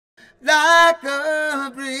like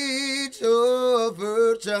a bridge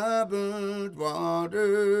over troubled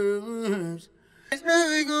waters.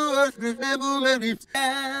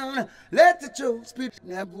 Down. Let the choke speak.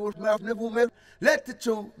 Never mouth, never mouth. Let the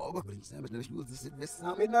choke. Oh, but it's never this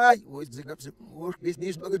time. I always take up some work. This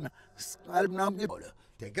needs to go.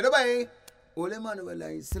 Take it away. Ole Manuel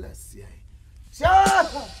is Celestia.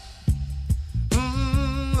 Shut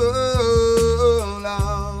oh,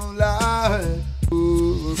 Lord.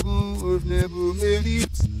 Oh, never made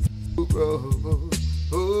it. Oh,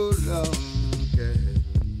 Lord.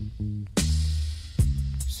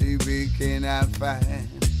 See, we cannot find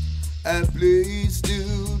a place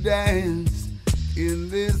to dance in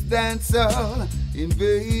this dance hall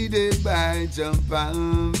invaded by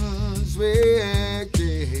jumpers.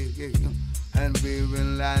 And we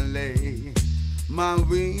will lay my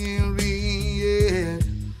weary head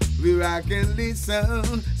where I can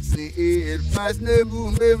listen. See it must never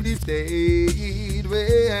every stayed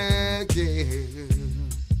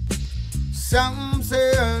some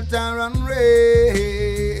say earth are unread,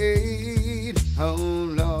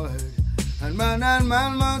 oh Lord, and man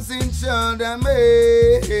must ensure them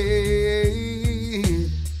made.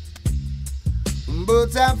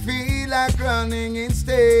 But I feel like running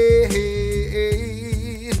instead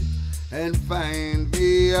and find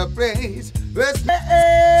me a place where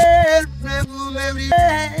every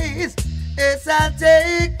place it's I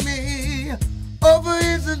take me over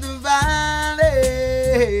into the valley.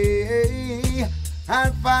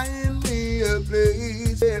 And find me a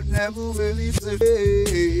place that never will leave the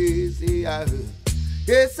face.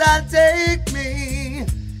 Yes, I'll take me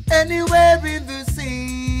anywhere in the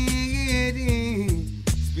city.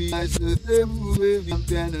 Speak to them who will be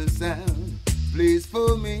a sound. Place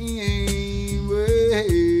for me. Well,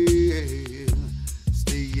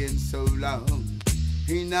 staying so long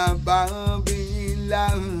in a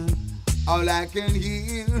Babylon. All I can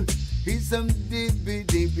hear is some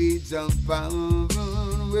dippy jump on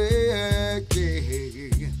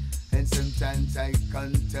working. And sometimes I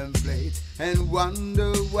contemplate and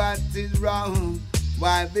wonder what is wrong.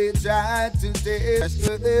 Why they try to test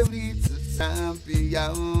every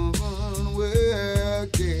champion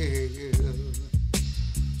working.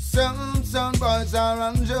 Some boys are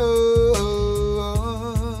unjust,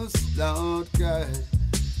 Lord God.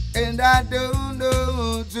 And I don't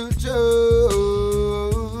know to trust.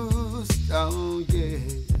 Oh yeah,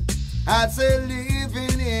 I'd say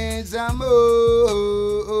living is a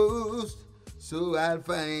most. So I'll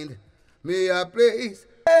find me a place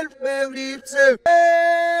where we live.